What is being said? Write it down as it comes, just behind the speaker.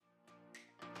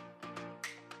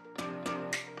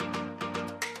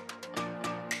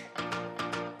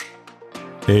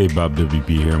Hey, Bob WP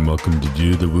here, and welcome to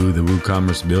Do the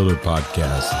WooCommerce Builder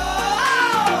podcast.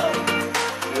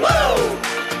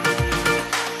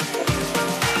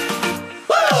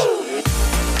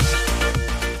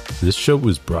 This show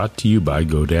was brought to you by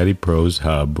GoDaddy Pro's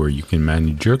Hub, where you can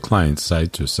manage your client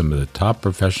sites with some of the top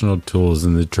professional tools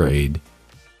in the trade,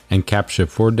 and CAPTCHA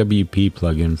 4WP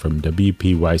plugin from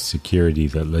WPY Security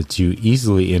that lets you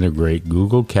easily integrate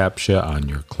Google CAPTCHA on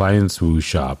your clients' Woo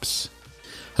shops.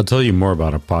 I'll tell you more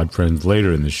about our pod friends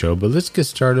later in the show, but let's get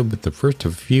started with the first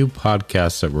of a few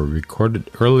podcasts that were recorded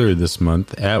earlier this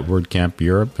month at WordCamp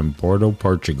Europe in Porto,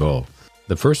 Portugal.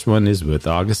 The first one is with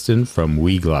Augustin from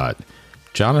Weglot.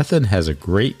 Jonathan has a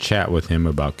great chat with him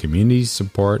about community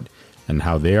support and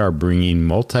how they are bringing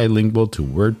multilingual to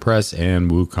WordPress and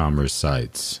WooCommerce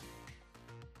sites.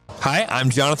 Hi, I'm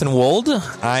Jonathan Wold.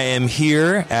 I am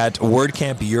here at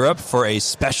WordCamp Europe for a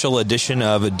special edition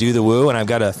of Do the Woo, and I've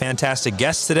got a fantastic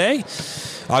guest today.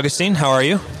 Augustine, how are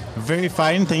you? Very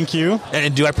fine, thank you.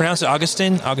 And do I pronounce it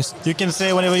Augustine? You can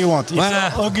say whatever you want. It's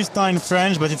Augustin in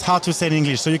French, but it's hard to say in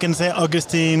English. So you can say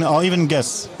Augustine or even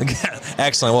Gus.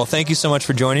 Excellent. Well, thank you so much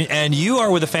for joining. And you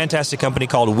are with a fantastic company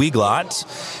called Weglot.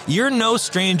 You're no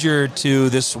stranger to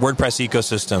this WordPress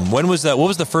ecosystem. What was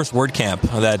the first WordCamp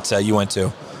that you went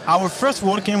to? Our first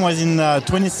WordCamp was in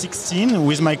 2016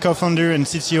 with my co-founder and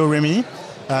CTO Remy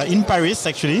in Paris,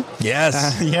 actually.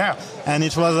 Yes. Yeah, and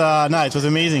it was it was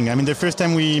amazing. I mean, the first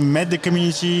time we met the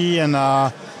community and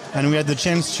we had the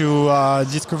chance to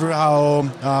discover how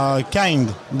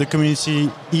kind the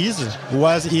community is,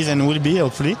 and will be,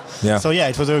 hopefully. Yeah. So yeah,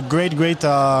 it was a great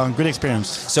experience.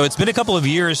 So it's been a couple of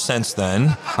years since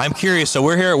then. I'm curious. So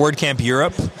we're here at WordCamp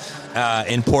Europe.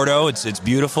 In Porto, it's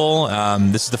beautiful.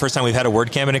 This is the first time we've had a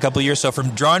WordCamp in a couple of years. So,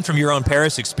 drawing from your own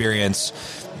Paris experience,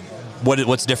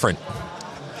 what's different?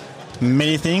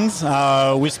 Many things.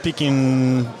 We speak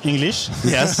in English.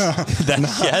 Yes,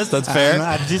 that's fair.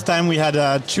 At this time, we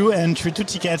had two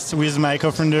tickets with my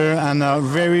co-founder and a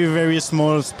very, very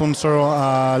small sponsor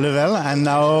level. And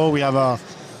now we have a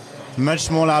much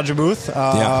more larger booth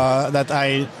that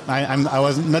I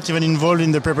was not even involved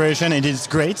in the preparation. It is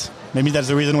great. Maybe that's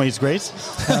the reason why it's great.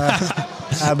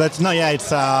 But no, yeah, it's.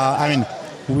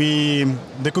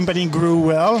 The company grew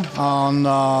well, and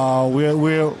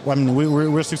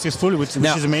we're successful, which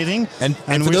is amazing. And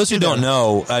for those who don't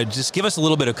know, just give us a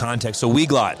little bit of context. So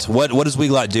Weglot, what does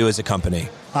Weglot do as a company?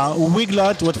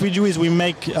 Weglot, what we do is we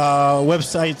make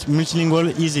websites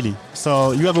multilingual easily.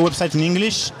 So you have a website in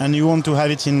English and you want to have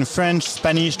it in French,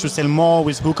 Spanish to sell more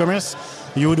with WooCommerce.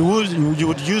 You would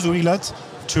use Weglot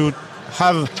to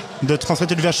have the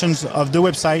translated versions of the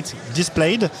website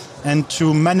displayed and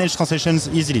to manage translations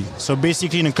easily. So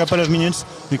basically in a couple of minutes,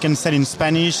 you can sell in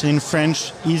Spanish and in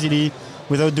French easily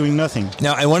without doing nothing.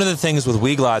 Now, and one of the things with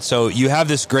Weglot, so you have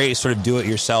this great sort of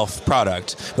do-it-yourself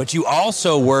product, but you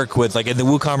also work with, like in the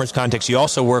WooCommerce context, you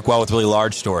also work well with really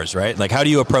large stores, right? Like how do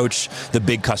you approach the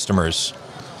big customers?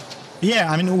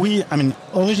 Yeah,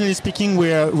 originally speaking,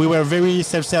 we were very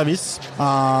self-service,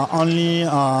 only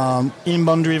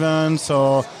inbound driven,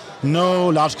 so no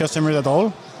large customers at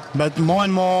all. But more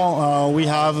and more, we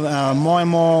have more and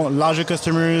more larger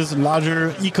customers,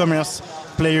 larger e-commerce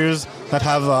players that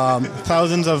have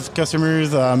thousands of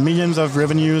customers, millions of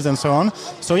revenues, and so on.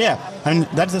 So yeah,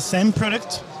 that's the same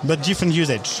product, but different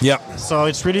usage. Yeah. So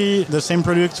it's really the same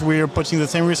product. We're putting the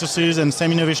same resources and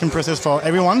same innovation process for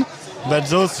everyone. But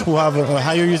those who have a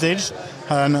higher usage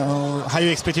and higher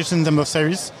expectations in terms of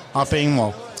service are paying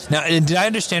more. Now, did I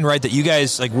understand right that you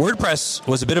guys, like WordPress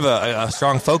was a bit of a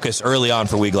strong focus early on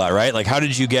for Weglot, right? Like how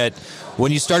did you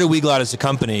when you started Weglot as a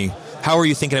company, how were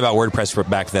you thinking about WordPress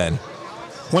back then?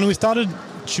 When we started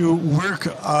to work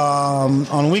on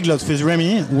Weglot with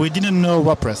Remy, we didn't know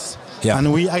WordPress. Yeah.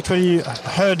 And we actually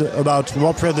heard about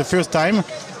WordPress the first time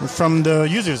from the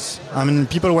users.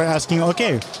 People were asking,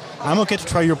 okay, I'm okay to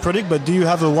try your product, but do you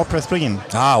have a WordPress plugin?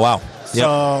 Ah, wow.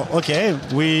 So, okay,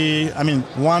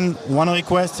 one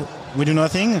request, we do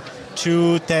nothing.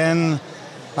 2, 10,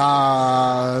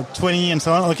 20, and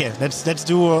so on. Okay, let's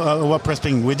do a WordPress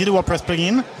plugin. We did a WordPress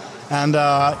plugin, and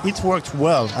it worked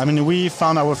well. We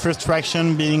found our first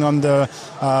traction being on the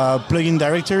plugin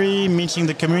directory, meeting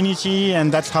the community,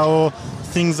 and that's how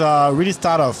things really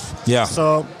start off. Yeah.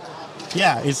 So,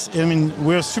 yeah,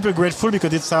 we're super grateful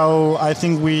because it's how I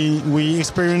think we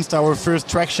experienced our first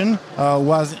traction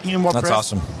was in WordPress. That's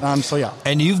awesome. So yeah.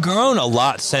 And you've grown a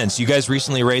lot since. You guys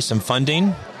recently raised some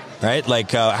funding, right?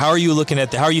 Like, how are you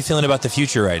feeling about the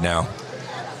future right now?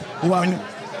 Well,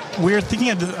 we're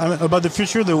thinking about the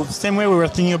future the same way we were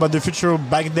thinking about the future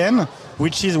back then,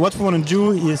 which is what we want to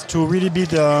do is to really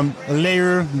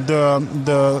layer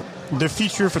the the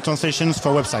feature for translations for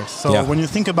websites. So Yeah. when you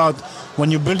think about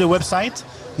when you build a website,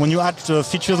 when you add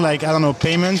features like, I don't know,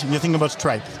 payment, you think about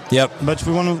Stripe. Yep. But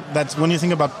we want to, that when you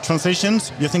think about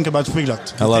translations, you think about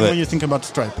Weglot. I love it. When you think about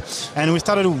Stripe. And we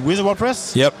started with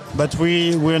WordPress. Yep. But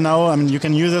we're now, I mean, you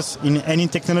can use us in any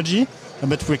technology,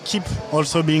 but we keep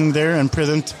also being there and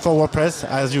present for WordPress,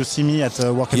 as you see me at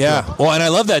WordCamp. Yeah. Well, and I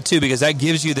love that too, because that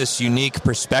gives you this unique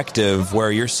perspective where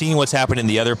you're seeing what's happening in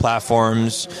the other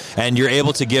platforms and you're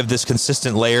able to give this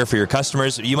consistent layer for your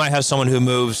customers. You might have someone who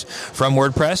moves from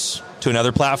WordPress to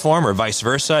another platform or vice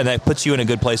versa, and that puts you in a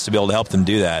good place to be able to help them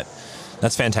do that.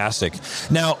 That's fantastic.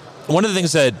 Now, one of the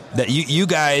things that you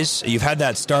guys, you've had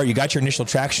that start, you got your initial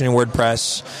traction in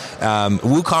WordPress.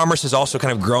 WooCommerce has also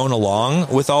kind of grown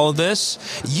along with all of this.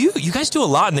 You guys do a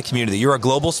lot in the community. You're a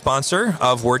global sponsor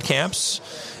of WordCamps.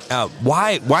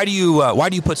 Why do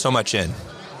you put so much in?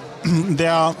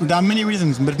 There are many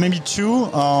reasons, but maybe two.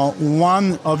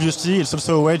 One, obviously, it's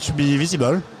also a way to be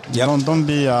visible. Yep. Don't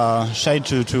be shy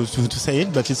to say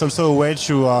it, but it's also a way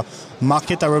to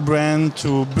market our brand,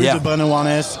 to build the brand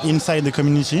awareness inside the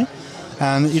community.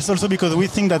 And it's also because we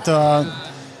think that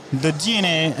the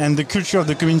DNA and the culture of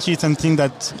the community is something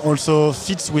that also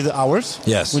fits with ours.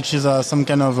 Yes. Which is some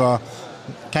kind of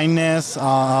kindness,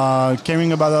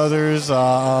 caring about others,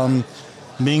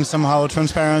 being somehow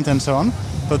transparent and so on.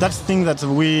 So that's the thing that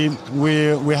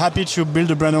we're happy to build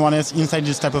the brand awareness inside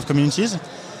this type of communities.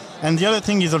 And the other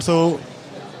thing is also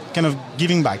kind of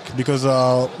giving back, because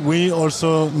we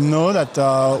also know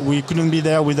that we couldn't be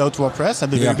there without WordPress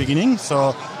at the very beginning.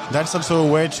 So that's also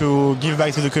a way to give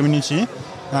back to the community.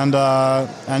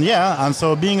 And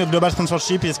so being a global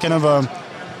sponsorship is kind of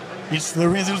it's the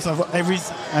result of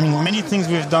many things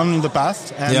we've done in the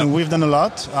past, and we've done a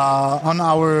lot on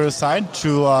our side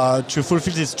to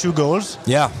fulfill these two goals.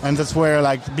 Yeah. And that's where,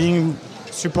 like, being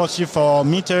supportive for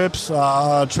meetups,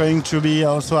 trying to be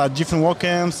also at different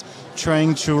WordCamps,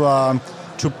 trying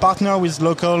to partner with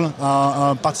local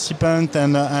participants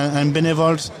and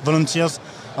benevolent volunteers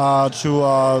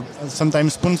to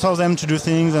sometimes sponsor them to do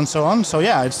things and so on. So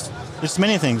yeah, it's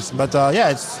many things, but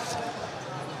it's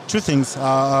two things: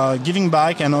 giving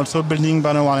back and also building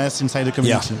brand awareness inside the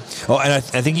community. Yeah. Well, and I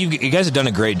think you guys have done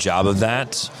a great job of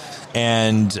that.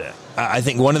 And I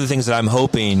think one of the things that I'm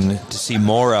hoping to see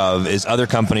more of is other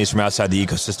companies from outside the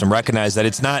ecosystem recognize that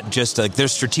it's not just like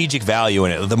there's strategic value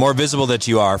in it. The more visible that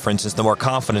you are, for instance, the more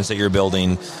confidence that you're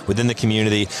building within the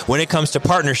community. When it comes to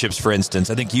partnerships, for instance,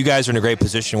 I think you guys are in a great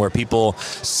position where people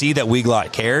see that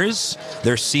Weglot cares.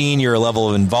 They're seeing your level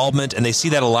of involvement, and they see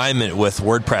that alignment with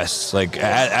WordPress, like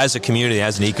as a community,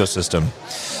 as an ecosystem.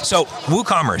 So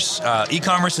WooCommerce,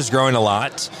 e-commerce is growing a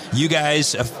lot. You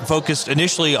guys focused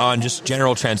initially on just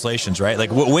general translation, right?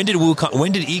 Like, when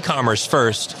did e-commerce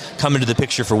first come into the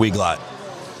picture for Weglot?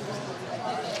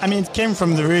 I mean, it came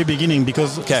from the very beginning,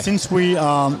 because since we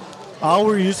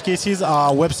our use cases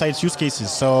are website use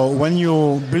cases. So when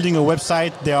you're building a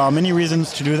website, there are many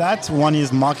reasons to do that. One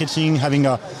is marketing, having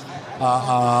a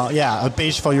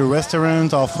page for your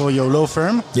restaurant or for your law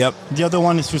firm. Yep. The other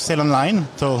one is to sell online.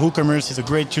 So WooCommerce is a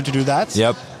great tool to do that.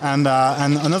 Yep. And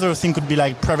another thing could be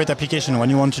like private application,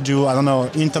 when you want to do,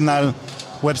 internal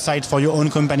website for your own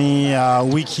company,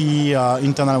 wiki,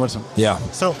 internal website. Yeah.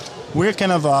 So we're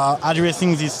kind of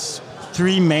addressing these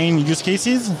three main use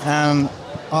cases, and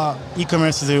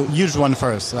e-commerce is a huge one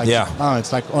for us.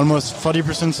 It's like almost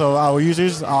 40% of our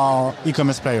users are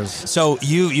e-commerce players. So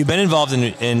you've been involved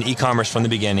in e-commerce from the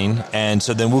beginning, and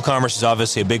so then WooCommerce is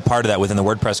obviously a big part of that within the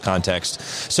WordPress context.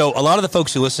 So a lot of the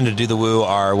folks who listen to Do the Woo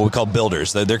are what we call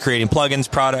builders. They're creating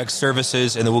plugins, products,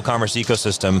 services in the WooCommerce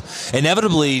ecosystem.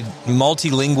 Inevitably,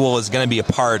 multilingual is going to be a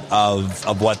part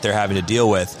of what they're having to deal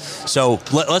with. So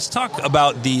let's talk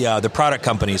about the product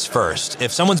companies first.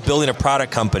 If someone's building a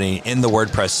product company in the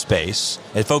WordPress space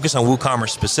and focus on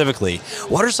WooCommerce specifically,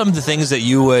 what are some of the things that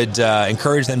you would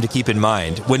encourage them to keep in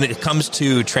mind when it comes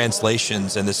to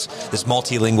translations and this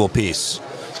multilingual piece?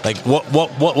 Like,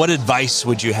 what advice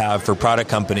would you have for product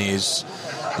companies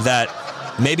that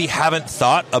maybe haven't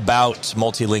thought about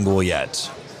multilingual yet?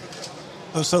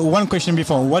 So one question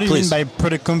before, what do you mean by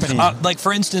product company? Like,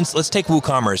 for instance, let's take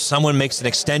WooCommerce. Someone makes an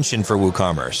extension for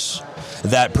WooCommerce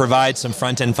that provides some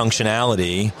front-end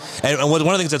functionality. And one of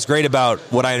the things that's great about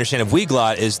what I understand of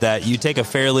Weglot is that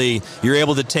you're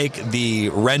able to take the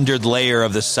rendered layer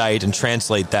of the site and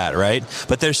translate that, right?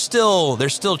 But there's still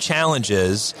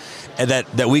challenges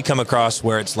that we come across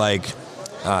where it's like,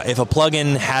 if a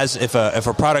plugin if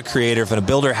a product creator, if a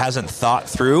builder hasn't thought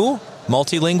through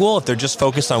multilingual, if they're just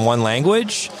focused on one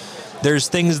language, there's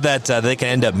things that they can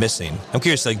end up missing. I'm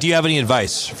curious, like, do you have any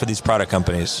advice for these product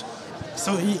companies?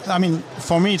 So I mean,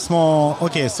 for me, it's more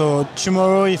okay. So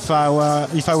tomorrow, if I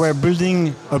were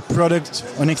building a product,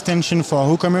 an extension for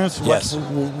WooCommerce, Yes.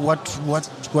 what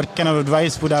kind of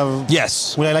advice would I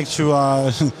like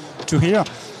to to hear?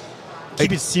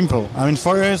 Keep it simple. I mean,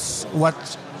 for us,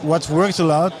 what works a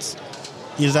lot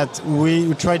is that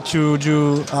we try to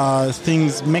do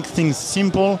make things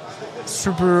simple,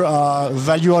 super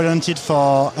value oriented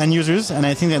for end users, and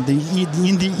I think that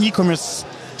in the e-commerce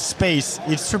space,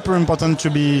 it's super important to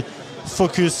be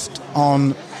focused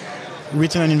on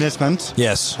return on investment.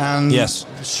 Yes. And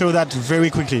show that very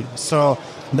quickly. So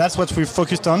that's what we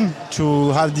focused on,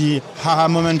 to have the aha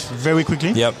moment very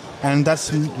quickly. Yep. And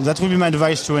that will be my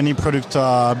advice to any product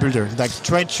builder. Like,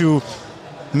 try to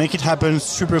make it happen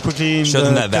super quickly in Show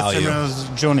them that value. customer's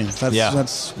journey.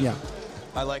 That's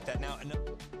I like that. Now.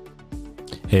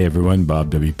 Hey everyone, Bob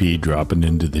WP dropping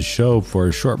into the show for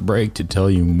a short break to tell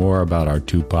you more about our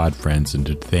two pod friends and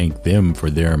to thank them for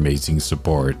their amazing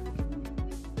support.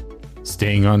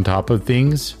 Staying on top of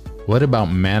things? What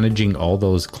about managing all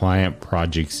those client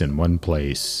projects in one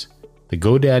place? The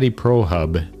GoDaddy Pro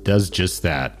Hub does just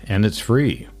that, and it's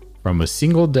free. From a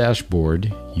single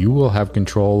dashboard, you will have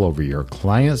control over your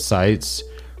client sites,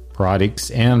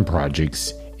 products, and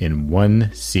projects in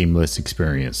one seamless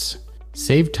experience.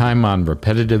 Save time on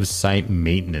repetitive site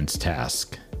maintenance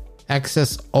tasks.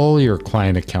 Access all your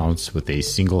client accounts with a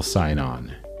single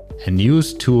sign-on. And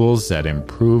use tools that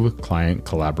improve client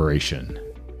collaboration.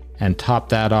 And top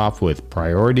that off with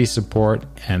priority support,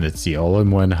 and it's the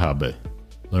all-in-one hub.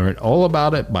 Learn all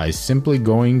about it by simply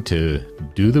going to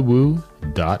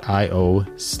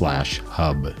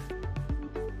dothewoo.io/hub.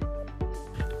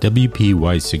 WP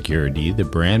White Security, the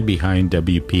brand behind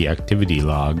WP Activity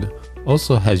Log,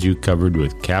 also has you covered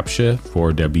with CAPTCHA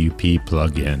for WP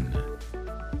plugin.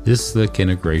 This slick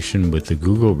integration with the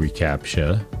Google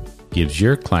reCAPTCHA gives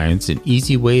your clients an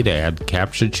easy way to add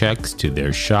CAPTCHA checks to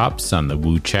their shops on the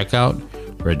Woo checkout,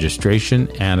 registration,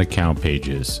 and account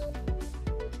pages.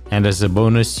 And as a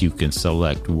bonus, you can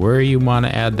select where you want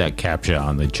to add that CAPTCHA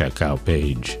on the checkout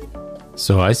page.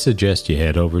 So I suggest you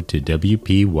head over to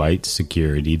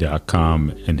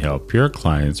WPWhiteSecurity.com and help your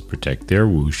clients protect their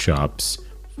Woo shops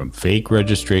from fake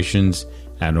registrations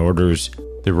and orders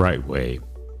the right way.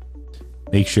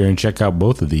 Make sure and check out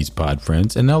both of these pod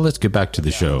friends, and now let's get back to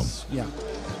the show. Yeah.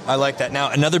 I like that.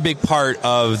 Now, another big part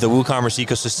of the WooCommerce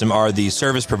ecosystem are the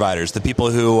service providers, the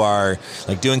people who are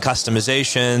like doing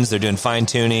customizations, they're doing fine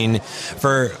tuning.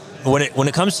 For when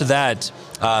it comes to that,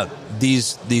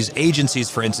 these agencies,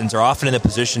 for instance, are often in a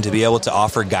position to be able to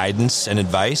offer guidance and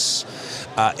advice.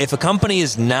 If a company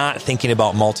is not thinking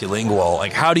about multilingual,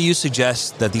 like, how do you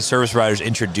suggest that these service providers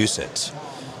introduce it?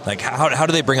 Like, how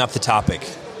do they bring up the topic?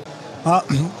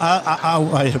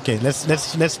 Okay,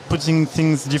 let's put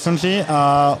things differently.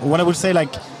 What I would say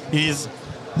is,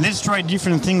 let's try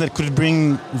different things that could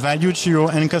bring value to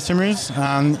your end customers.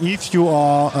 And if you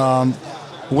are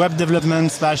web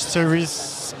development /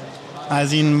 service,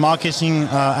 as in marketing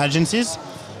agencies,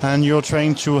 and you're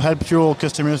trying to help your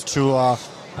customers to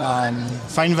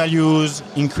find values,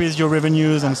 increase your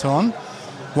revenues, and so on,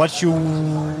 what you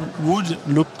would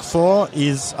look for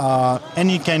is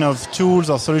any kind of tools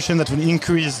or solution that will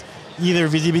increase either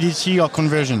visibility or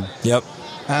conversion. Yep.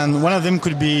 And one of them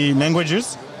could be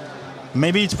languages.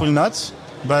 Maybe it will not,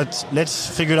 but let's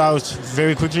figure it out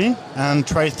very quickly and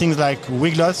try things like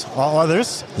Weglot or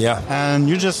others. Yeah. And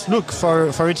you just look for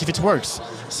it if it works.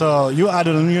 So you add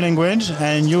a new language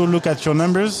and you look at your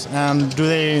numbers and do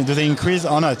they increase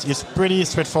or not? It's pretty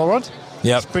straightforward.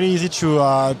 Yep. It's pretty easy to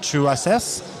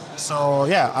assess. So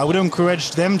yeah, I would encourage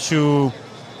them to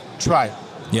try.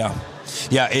 Yeah.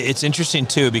 Yeah, it's interesting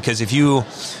too, because if you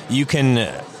can,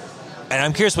 and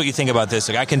I'm curious what you think about this.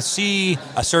 Like, I can see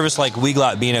a service like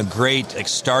Weglot being a great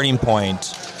starting point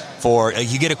for,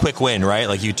 you get a quick win, right?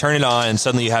 Like, you turn it on and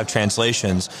suddenly you have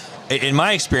translations. In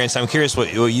my experience, I'm curious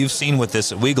what you've seen with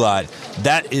this Weglot.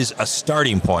 That is a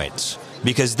starting point.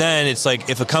 Because then it's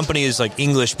like, if a company is like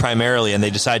English primarily and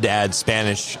they decide to add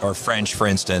Spanish or French, for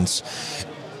instance,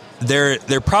 there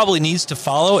probably needs to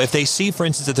follow. If they see, for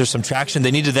instance, that there's some traction, they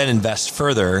need to then invest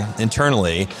further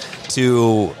internally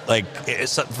to, like,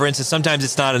 for instance, sometimes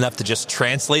it's not enough to just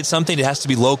translate something. It has to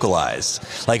be localized.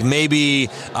 Like, maybe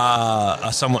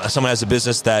someone has a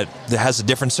business that has a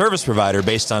different service provider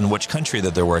based on which country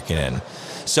that they're working in.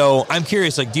 So I'm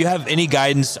curious, like, do you have any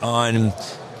guidance on,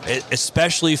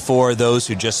 especially for those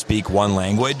who just speak one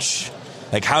language,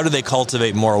 like, how do they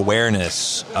cultivate more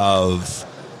awareness of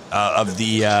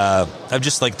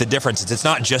just like the differences? It's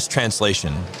not just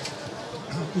translation.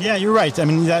 Yeah, you're right. I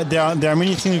mean, there are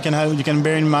many things you can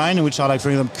bear in mind, which are like, for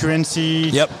example, currency.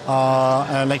 Yep.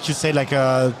 Like you say, like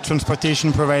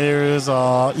transportation providers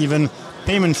or even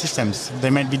payment systems.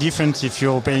 They might be different if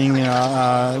you're paying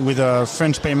with a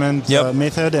French payment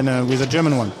method and with a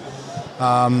German one.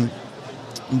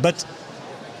 But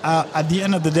at the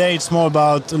end of the day, it's more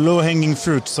about low-hanging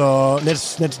fruit. So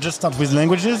let's just start with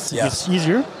languages. Yeah. It's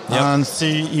easier and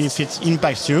see if it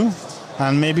impacts you.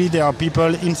 And maybe there are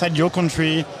people inside your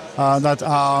country that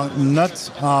are not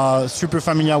super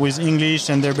familiar with English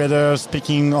and they're better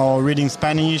speaking or reading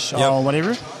Spanish or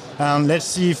whatever. And let's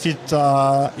see if it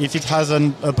has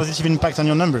a positive impact on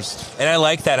your numbers. And I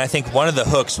like that. I think one of the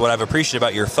hooks, what I've appreciated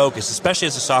about your focus, especially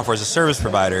as a software as a service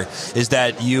provider, is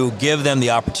that you give them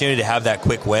the opportunity to have that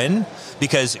quick win,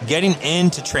 because getting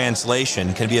into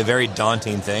translation can be a very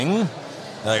daunting thing.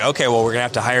 Like, okay, well, we're going to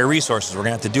have to hire resources. We're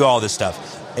going to have to do all this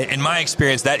stuff. In my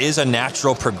experience, that is a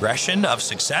natural progression of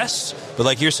success. But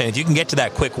like you're saying, if you can get to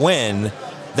that quick win,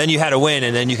 then you had a win,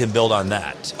 and then you can build on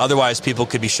that. Otherwise, people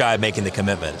could be shy of making the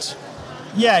commitment.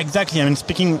 Yeah, exactly. I mean,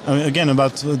 speaking again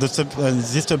about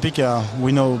this topic,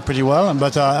 we know pretty well,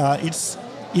 but it's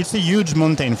a huge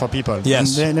mountain for people.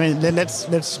 Yes. And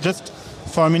let's just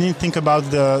for a minute think about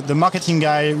the marketing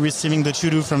guy receiving the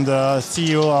to-do from the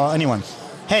CEO or anyone.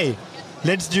 Hey,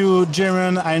 let's do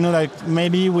German. I know like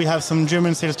maybe we have some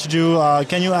German sales to do.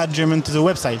 Can you add German to the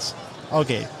website?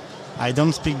 Okay, I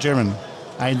don't speak German.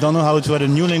 I don't know how to add a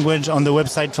new language on the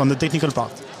website from the technical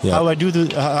part. Yeah. How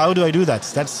do I do that?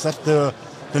 That's the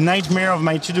nightmare of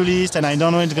my to-do list, and I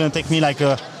don't know, it's going to take me like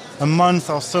a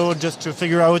month or so just to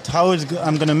figure out how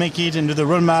I'm going to make it and do the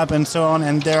roadmap and so on,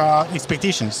 and there are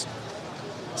expectations.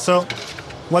 So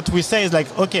what we say is like,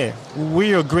 okay,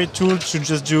 we're a great tool to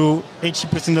just do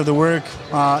 80% of the work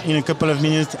in a couple of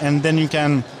minutes, and then you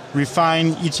can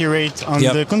refine, iterate on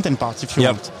the content part if you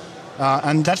want.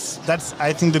 And that's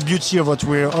I think the beauty of what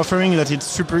we're offering, that it's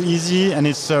super easy and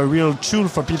it's a real tool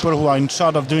for people who are in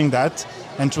charge of doing that,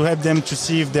 and to help them to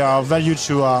see if there are value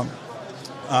to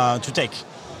take.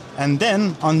 And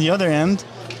then on the other end,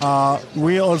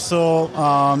 we're also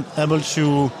able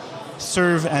to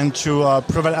serve and to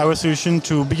provide our solution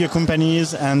to bigger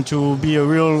companies and to be a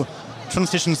real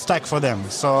translation stack for them.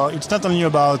 So it's not only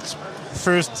about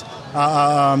first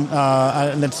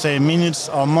let's say minutes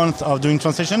or months of doing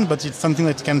translation, but it's something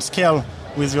that can scale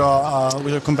with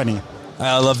your company.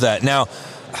 I love that. Now,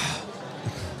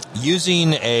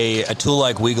 using a tool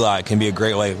like Weglot can be a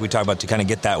great way, we talk about, to kind of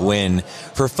get that win.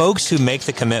 For folks who make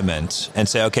the commitment and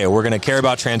say, okay, we're going to care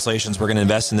about translations, we're going to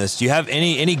invest in this, do you have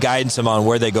any guidance on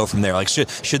where they go from there? Like,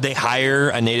 should they hire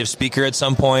a native speaker at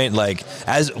some point? Like,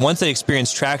 once they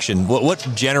experience traction, what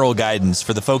general guidance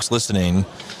for the folks listening,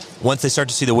 once they start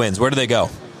to see the wins, where do they go?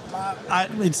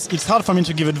 It's hard for me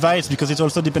to give advice because it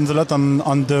also depends a lot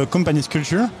on the company's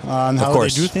culture and how they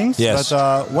do things. Yes.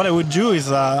 But what I would do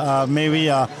is maybe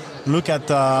look at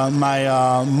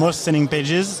my most selling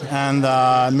pages and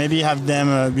maybe have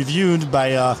them reviewed by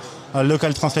a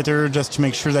local translator just to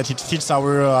make sure that it fits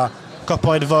our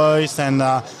corporate voice and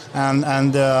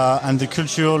the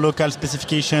cultural local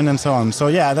specification and so on. So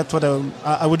yeah, that's what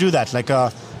I would do that, like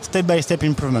step-by-step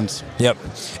improvements. Yep.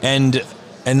 And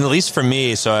at least for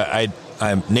me, so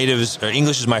I'm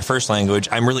English is my first language.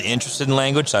 I'm really interested in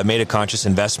language, so I've made a conscious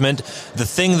investment. The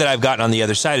thing that I've gotten on the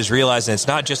other side is realizing it's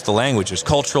not just the language. There's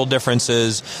cultural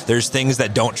differences. There's things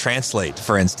that don't translate,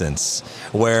 for instance,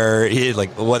 where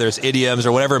whether it's idioms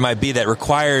or whatever it might be, that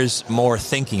requires more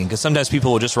thinking, because sometimes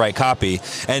people will just write copy.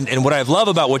 And what I love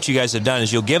about what you guys have done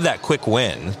is you'll give that quick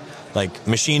win, like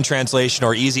machine translation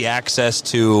or easy access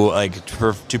to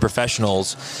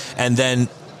professionals, and then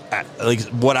like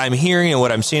what I'm hearing and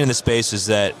what I'm seeing in the space is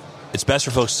that it's best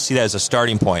for folks to see that as a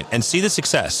starting point and see the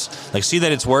success, like see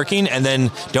that it's working, and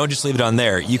then don't just leave it on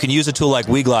there. You can use a tool like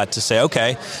Weglot to say,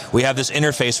 okay, we have this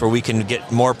interface where we can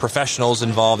get more professionals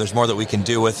involved. There's more that we can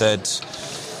do with it,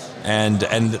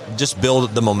 and just build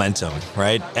the momentum,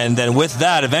 right? And then with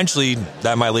that, eventually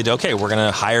that might lead to, okay, we're going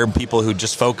to hire people who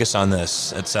just focus on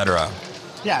this, etc.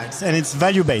 Yeah, it's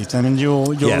value based. I mean, you're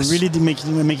really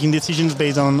making decisions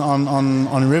based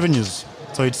on revenues.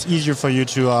 So it's easier for you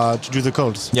to do the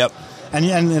calls. Yep.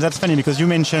 And that's funny because you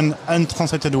mentioned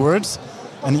untranslated words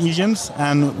and idioms,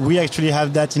 and we actually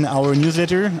have that in our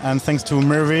newsletter. And thanks to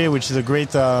Merve, which is a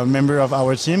great member of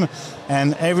our team,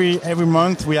 and every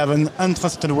month we have an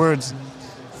untranslated words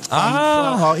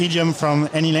or idiom from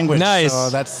any language. Nice. So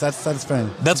that's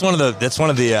fun. That's one of the.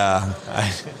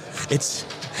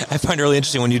 I find it really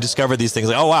interesting when you discover these things.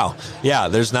 Like, oh wow, yeah,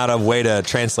 there's not a way to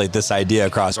translate this idea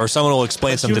across, or someone will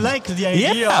explain something. You like the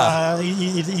idea. Yeah.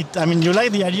 You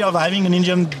like the idea of having an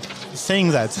idiom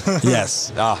saying that.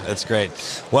 Yes. That's great.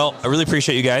 Well, I really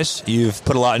appreciate you guys. You've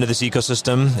put a lot into this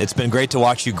ecosystem. It's been great to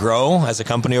watch you grow as a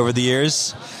company over the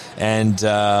years. And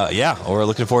we're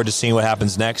looking forward to seeing what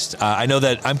happens next. I know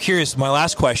that I'm curious, my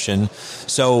last question.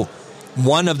 So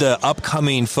one of the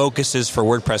upcoming focuses for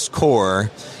WordPress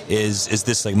core is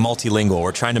this like multilingual.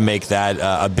 We're trying to make that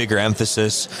a bigger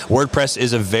emphasis. WordPress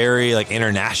is a very like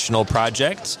international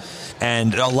project,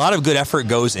 and a lot of good effort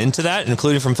goes into that,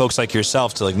 including from folks like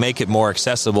yourself to like make it more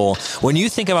accessible. When you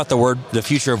think about the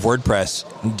future of WordPress,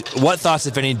 what thoughts,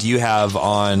 if any, do you have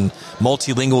on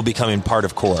multilingual becoming part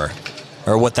of core,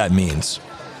 or what that means?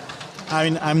 I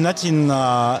mean, I'm not in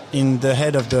the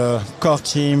head of the core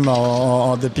team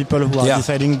or the people who are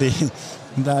deciding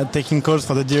taking calls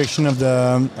for the direction of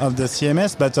the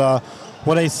CMS. But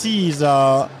what I see is,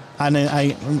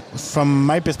 from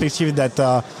my perspective,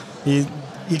 that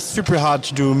it's super hard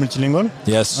to do multilingual.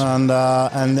 Yes, and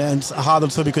it's hard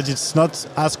also because it's not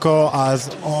as core as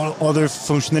all other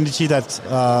functionality that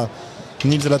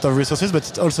needs a lot of resources, but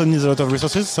it also needs a lot of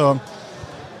resources. So.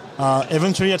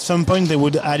 Eventually, at some point, they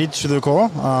would add it to the core,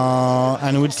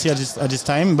 and we'll see at this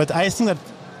time. But I think that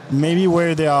maybe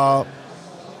where they are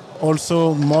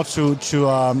also more to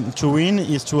win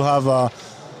is to have.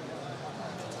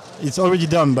 It's already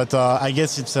done, but I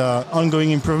guess it's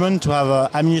ongoing improvement to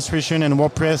have administration and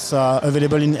WordPress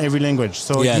available in every language.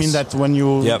 So it means that when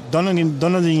you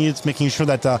downloading it, making sure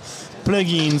that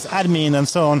plugins, admin, and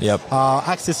so on are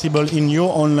accessible in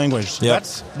your own language. Yep.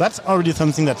 That's already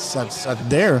something that's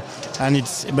there,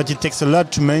 but it takes a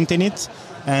lot to maintain it,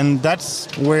 and that's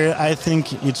where I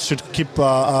think it should keep.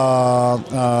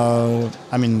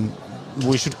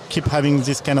 We should keep having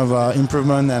this kind of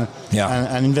improvement and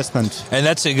investment. And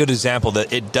that's a good example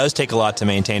that it does take a lot to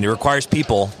maintain. It requires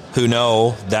people who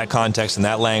know that context and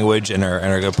that language and are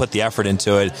going to put the effort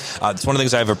into it. It's one of the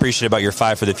things I've appreciated about your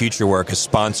Five for the Future work is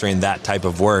sponsoring that type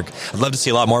of work. I'd love to see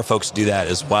a lot more folks do that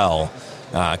as well,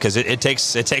 because it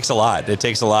takes a lot. It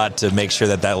takes a lot to make sure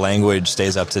that language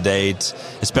stays up to date,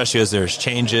 especially as there's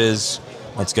changes.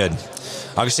 That's good.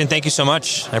 Augustin, thank you so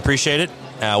much. I appreciate it.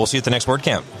 We'll see you at the next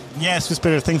WordCamp. Yes, with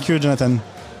pleasure. Thank you, Jonathan.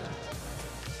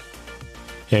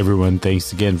 Hey everyone,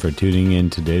 thanks again for tuning in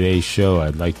to today's show.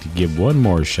 I'd like to give one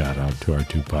more shout out to our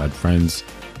two pod friends.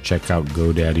 Check out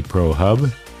GoDaddy Pro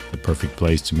Hub, the perfect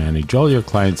place to manage all your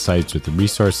client sites with the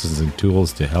resources and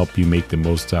tools to help you make the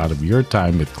most out of your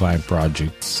time with client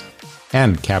projects.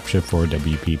 And CAPTCHA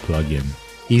 4WP plugin,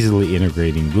 easily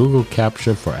integrating Google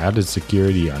CAPTCHA for added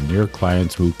security on your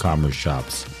clients' WooCommerce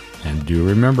shops. And do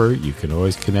remember, you can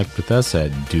always connect with us at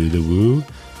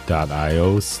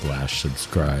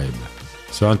dothewoo.io/subscribe.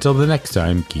 So until the next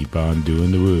time, keep on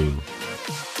doing the woo.